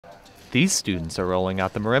These students are rolling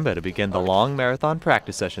out the marimba to begin the long marathon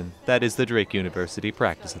practice session that is the Drake University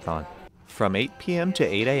Practice-A-Thon. From 8 p.m. to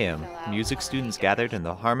 8 a.m., music students gathered in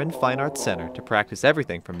the Harmon Fine Arts Center to practice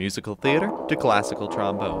everything from musical theater to classical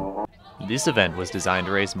trombone. This event was designed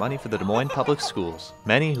to raise money for the Des Moines Public Schools,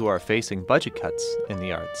 many who are facing budget cuts in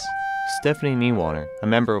the arts. Stephanie Niewohner, a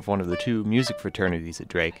member of one of the two music fraternities at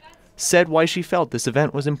Drake, said why she felt this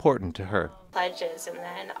event was important to her. Pledges, and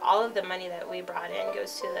then all of the money that we brought in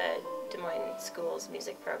goes to the Des Moines Schools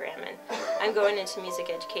music program, and I'm going into music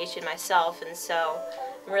education myself, and so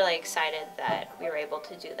I'm really excited that we were able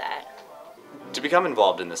to do that. To become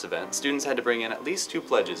involved in this event, students had to bring in at least 2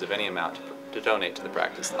 pledges of any amount to donate to the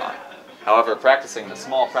Practice-A-Thon. However, practicing in a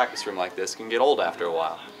small practice room like this can get old after a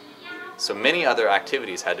while, so many other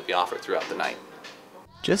activities had to be offered throughout the night.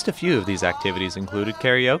 Just a few of these activities included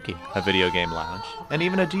karaoke, a video game lounge, and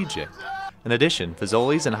even a DJ. In addition,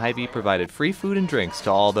 Fazoli's and Hy-Vee provided free food and drinks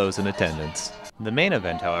to all those in attendance. The main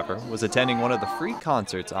event, however, was attending one of the free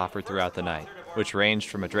concerts offered throughout the night, which ranged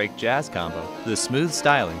from a Drake jazz combo to the smooth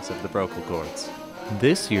stylings of the vocal cords.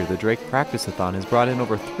 This year, the Drake Practice-A-Thon has brought in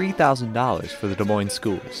over $3,000 for the Des Moines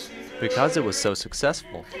schools. Because it was so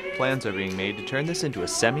successful, plans are being made to turn this into a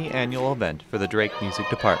semi-annual event for the Drake Music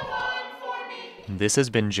Department. This has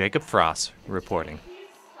been Jacob Frost reporting.